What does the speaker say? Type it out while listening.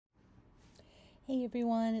Hey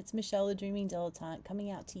everyone, it's Michele, the Dreaming Dilettante, coming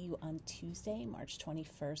out to you on Tuesday, March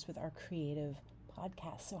 21st with our creative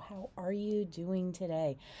podcast. So, how are you doing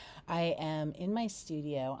today? I am in my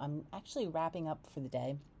studio. I'm actually wrapping up for the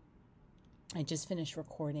day. I just finished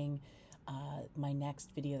recording my next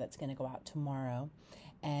video that's going to go out tomorrow.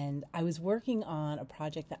 And I was working on a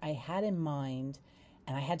project that I had in mind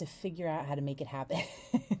and I had to figure out how to make it happen.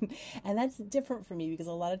 And that's different for me because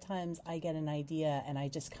a lot of times I get an idea and I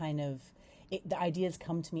just the ideas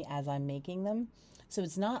come to me as I'm making them. So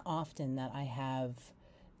it's not often that I have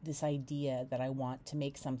this idea that I want to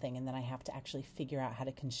make something and then I have to actually figure out how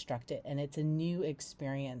to construct it. And it's a new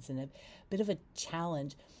experience and a bit of a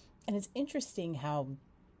challenge. And it's interesting how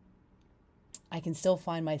I can still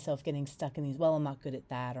find myself getting stuck in these, well, I'm not good at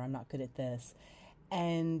that, or I'm not good at this.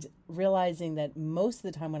 And realizing that most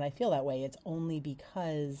of the time when I feel that way, it's only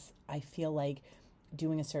because I feel like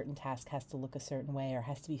doing a certain task has to look a certain way or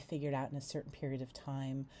has to be figured out in a certain period of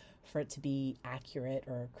time for it to be accurate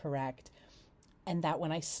or correct. And that when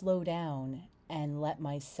I slow down and let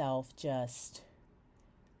myself just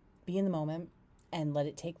be in the moment and let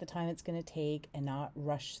it take the time it's going to take and not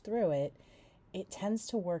rush through it, it tends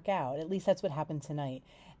to work out. At least that's what happened tonight.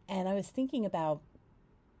 And I was thinking about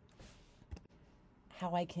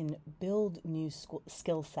how I can build new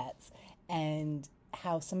skill sets and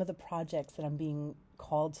how some of the projects that I'm being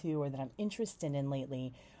called to or that I'm interested in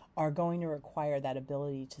lately are going to require that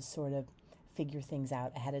ability to sort of figure things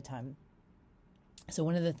out ahead of time. So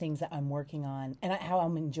one of the things that I'm working on and how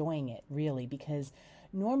I'm enjoying it really, because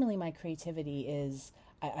normally my creativity is,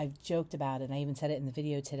 I've joked about it and I even said it in the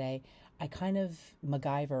video today, I kind of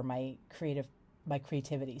MacGyver my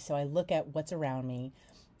creativity. So I look at what's around me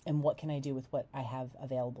and what can I do with what I have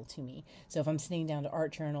available to me. So if I'm sitting down to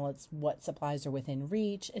art journal, it's what supplies are within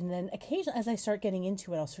reach. And then occasionally as I start getting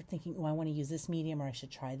into it, I'll start thinking, oh, I want to use this medium or I should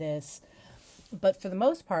try this. But for the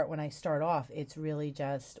most part, when I start off, it's really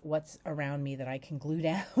just what's around me that I can glue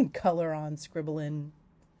down, color on, scribble in,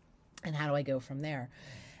 and how do I go from there.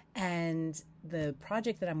 And the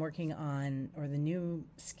project that I'm working on, or the new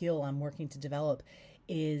skill I'm working to develop,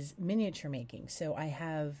 is miniature making. So I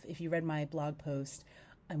have, if you read my blog post,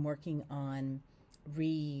 I'm working on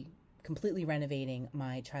completely renovating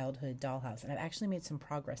my childhood dollhouse. And I've actually made some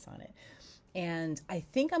progress on it. And I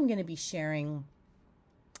think I'm going to be sharing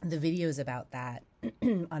the videos about that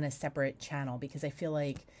on a separate channel, because I feel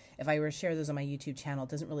like if I were to share those on my YouTube channel, it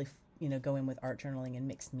doesn't really, go in with art journaling and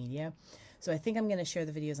mixed media. So I think I'm going to share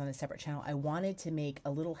the videos on a separate channel. I wanted to make a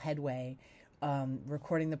little headway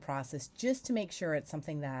recording the process just to make sure it's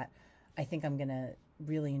something that I think I'm going to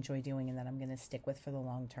really enjoy doing and that I'm going to stick with for the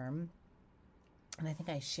long term. And I think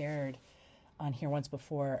I shared on here once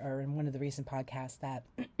before, or in one of the recent podcasts, that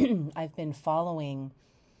I've been following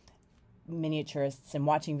miniaturists and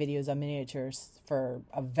watching videos on miniatures for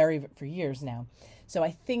years now. So I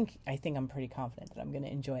think I'm pretty confident that I'm going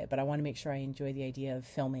to enjoy it, but I want to make sure I enjoy the idea of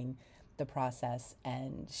filming the process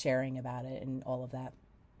and sharing about it and all of that.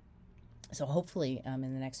 So hopefully in the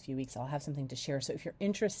next few weeks I'll have something to share. So if you're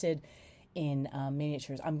interested in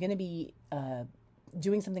miniatures, I'm going to be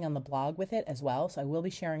doing something on the blog with it as well. So I will be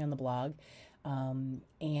sharing on the blog.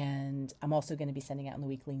 And I'm also going to be sending out in the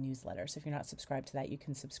weekly newsletter. So if you're not subscribed to that, you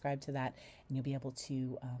can subscribe to that and you'll be able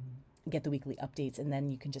to get the weekly updates. And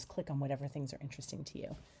then you can just click on whatever things are interesting to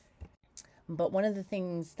you. But one of the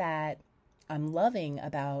things that I'm loving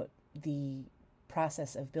about the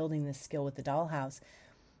process of building this skill with the dollhouse,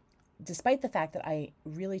 despite the fact that I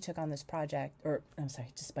really took on this project,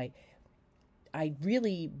 I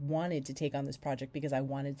really wanted to take on this project because I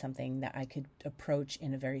wanted something that I could approach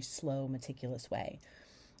in a very slow, meticulous way.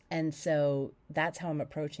 And so that's how I'm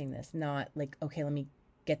approaching this. Not like, okay, let me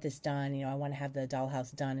get this done. I want to have the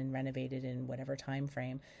dollhouse done and renovated in whatever time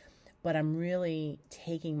frame. But I'm really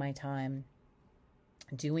taking my time,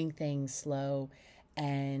 doing things slow,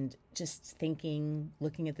 and just thinking,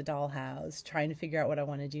 looking at the dollhouse, trying to figure out what I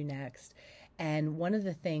want to do next. And one of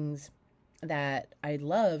the things that I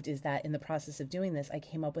loved is that in the process of doing this, I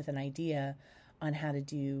came up with an idea on how to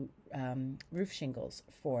do roof shingles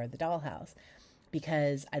for the dollhouse,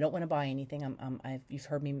 because I don't want to buy anything. You've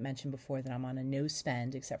heard me mention before that I'm on a no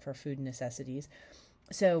spend except for food and necessities.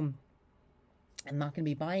 So I'm not going to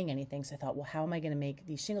be buying anything. So I thought, well, how am I going to make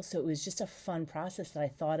these shingles? So it was just a fun process that I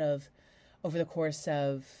thought of over the course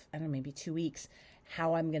of, I don't know, maybe 2 weeks,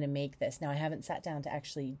 how I'm going to make this. Now, I haven't sat down to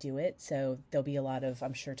actually do it, so there'll be a lot of,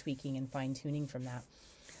 I'm sure, tweaking and fine-tuning from that.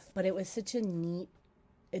 But it was such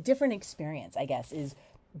a different experience, I guess, is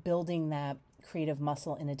building that creative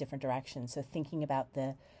muscle in a different direction. So thinking about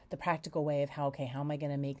the practical way of how am I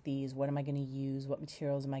going to make these? What am I going to use? What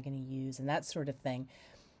materials am I going to use? And that sort of thing.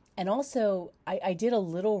 And also, I did a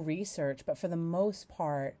little research, but for the most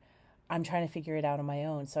part, I'm trying to figure it out on my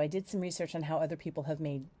own. So I did some research on how other people have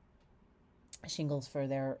made shingles for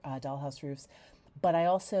their dollhouse roofs, but I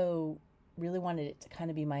also really wanted it to kind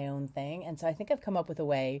of be my own thing. And so I think I've come up with a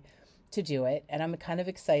way to do it, and I'm kind of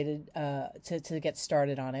excited to get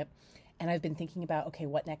started on it. And I've been thinking about, okay,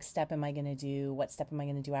 what next step am I going to do? What step am I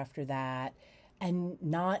going to do after that? And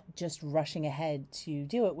not just rushing ahead to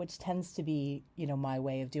do it, which tends to be, my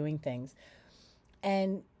way of doing things.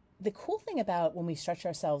 And the cool thing about when we stretch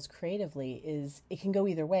ourselves creatively is it can go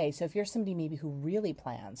either way. So if you're somebody maybe who really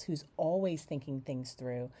plans, who's always thinking things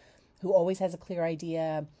through, who always has a clear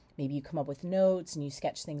idea, maybe you come up with notes and you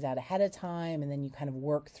sketch things out ahead of time and then you kind of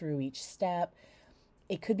work through each step.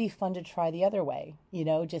 It could be fun to try the other way,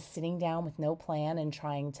 just sitting down with no plan and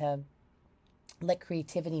trying to let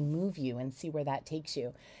creativity move you and see where that takes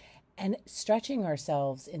you. And stretching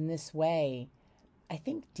ourselves in this way, I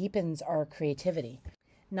think, deepens our creativity,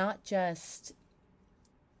 not just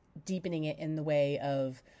deepening it in the way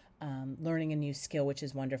of learning a new skill, which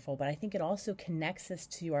is wonderful, but I think it also connects us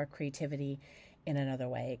to our creativity in another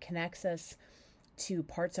way. It connects us to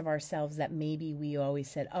parts of ourselves that maybe we always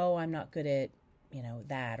said, oh, I'm not good at,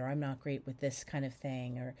 that, or I'm not great with this kind of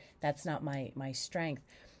thing, or that's not my strength.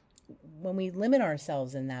 When we limit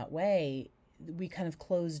ourselves in that way, we kind of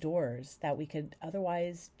close doors that we could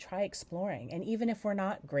otherwise try exploring. And even if we're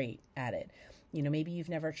not great at it, maybe you've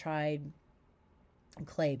never tried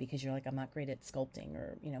clay because you're like, I'm not great at sculpting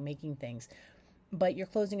or, making things, but you're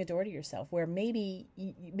closing a door to yourself where maybe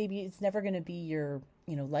it's never going to be your,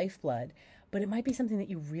 lifeblood, but it might be something that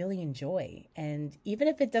you really enjoy. And even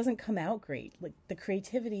if it doesn't come out great, like the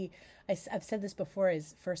creativity, I've said this before,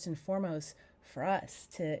 is first and foremost for us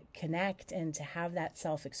to connect and to have that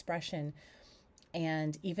self-expression.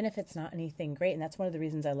 And even if it's not anything great, and that's one of the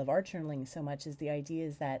reasons I love art journaling so much, is the idea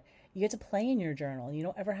is that you get to play in your journal. You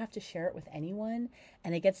don't ever have to share it with anyone.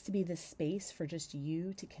 And it gets to be this space for just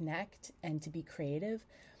you to connect and to be creative.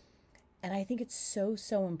 And I think it's so,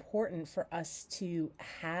 so important for us to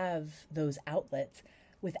have those outlets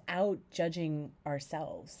without judging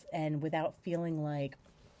ourselves and without feeling like,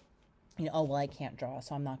 oh, well, I can't draw,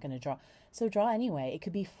 so I'm not going to draw. So draw anyway. It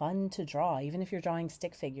could be fun to draw, even if you're drawing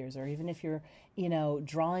stick figures, or even if you're,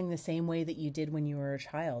 drawing the same way that you did when you were a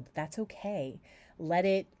child. That's okay. Let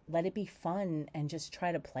it be fun and just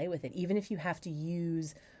try to play with it. Even if you have to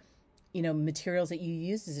use, materials that you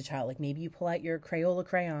used as a child, like maybe you pull out your Crayola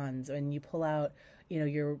crayons and you pull out,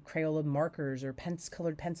 your Crayola markers or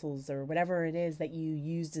colored pencils or whatever it is that you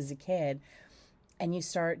used as a kid, and you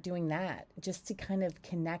start doing that just to kind of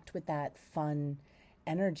connect with that fun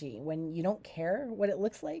energy when you don't care what it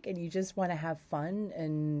looks like and you just want to have fun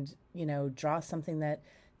and, draw something that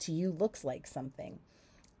to you looks like something.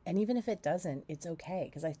 And even if it doesn't, it's okay,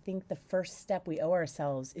 because I think the first step we owe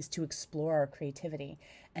ourselves is to explore our creativity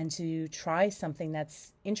and to try something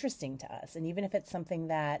that's interesting to us. And even if it's something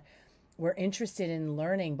that we're interested in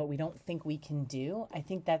learning but we don't think we can do, I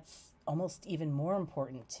think that's almost even more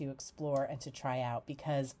important to explore and to try out,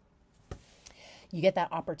 because you get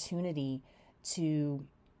that opportunity to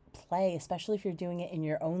play, especially if you're doing it in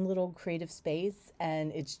your own little creative space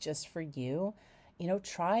and it's just for you.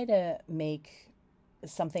 Try to make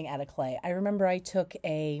something out of clay. I remember I took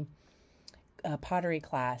a pottery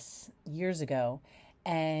class years ago,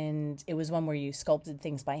 and it was one where you sculpted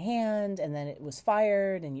things by hand and then it was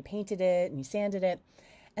fired and you painted it and you sanded it.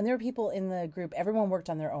 And there were people in the group, everyone worked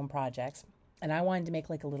on their own projects, and I wanted to make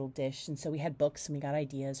like a little dish. And so we had books and we got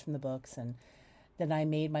ideas from the books, and then I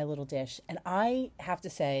made my little dish. And I have to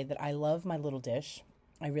say that I love my little dish.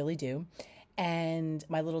 I really do. And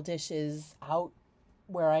my little dish is out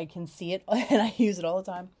where I can see it and I use it all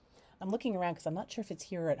the time. I'm looking around because I'm not sure if it's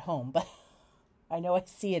here or at home, but I know I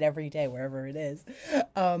see it every day wherever it is.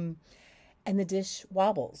 And the dish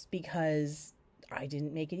wobbles because I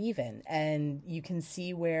didn't make it even. And you can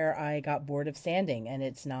see where I got bored of sanding and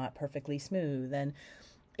it's not perfectly smooth. And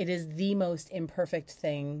it is the most imperfect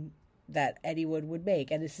thing that Eddie would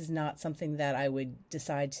make. And this is not something that I would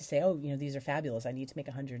decide to say, oh, these are fabulous, I need to make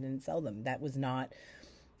 100 and sell them. That was not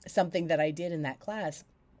something that I did in that class.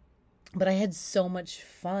 But I had so much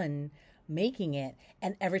fun making it.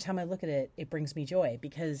 And every time I look at it, it brings me joy,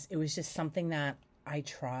 because it was just something that I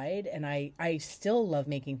tried, and I still love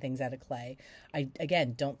making things out of clay. I,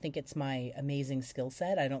 again, don't think it's my amazing skill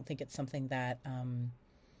set. I don't think it's something that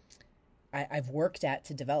I've worked at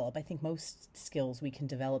to develop. I think most skills we can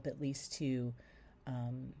develop at least to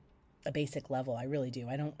a basic level. I really do.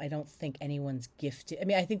 I don't think anyone's gifted. I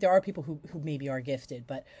mean, I think there are people who maybe are gifted,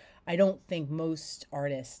 but I don't think most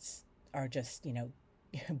artists are just,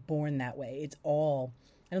 born that way. It's all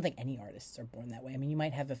I don't think any artists are born that way. I mean, you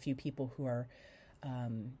might have a few people who are,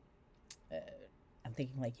 I'm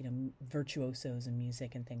thinking like, virtuosos in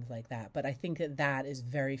music and things like that. But I think that is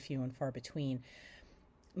very few and far between.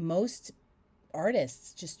 Most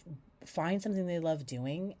artists just find something they love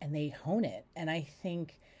doing and they hone it. And I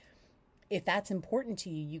think if that's important to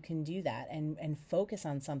you, you can do that and focus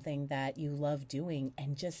on something that you love doing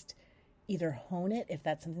and just either hone it if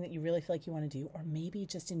that's something that you really feel like you want to do, or maybe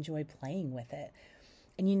just enjoy playing with it.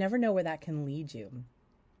 And you never know where that can lead you.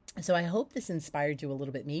 So I hope this inspired you a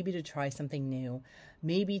little bit, maybe to try something new,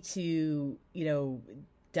 maybe to,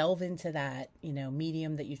 delve into that,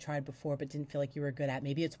 medium that you've tried before but didn't feel like you were good at.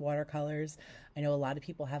 Maybe it's watercolors. I know a lot of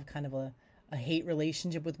people have kind of a hate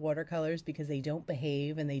relationship with watercolors because they don't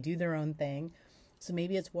behave and they do their own thing. So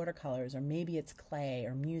maybe it's watercolors, or maybe it's clay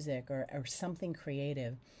or music or something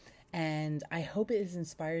creative. And I hope it has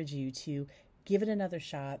inspired you to give it another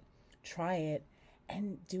shot, try it,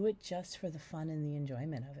 and do it just for the fun and the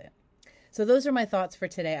enjoyment of it. So those are my thoughts for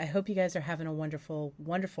today. I hope you guys are having a wonderful,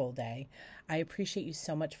 wonderful day. I appreciate you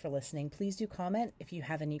so much for listening. Please do comment if you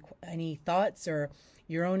have any thoughts or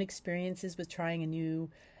your own experiences with trying a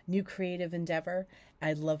new creative endeavor.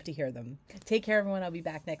 I'd love to hear them. Take care, everyone. I'll be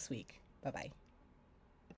back next week. Bye-bye.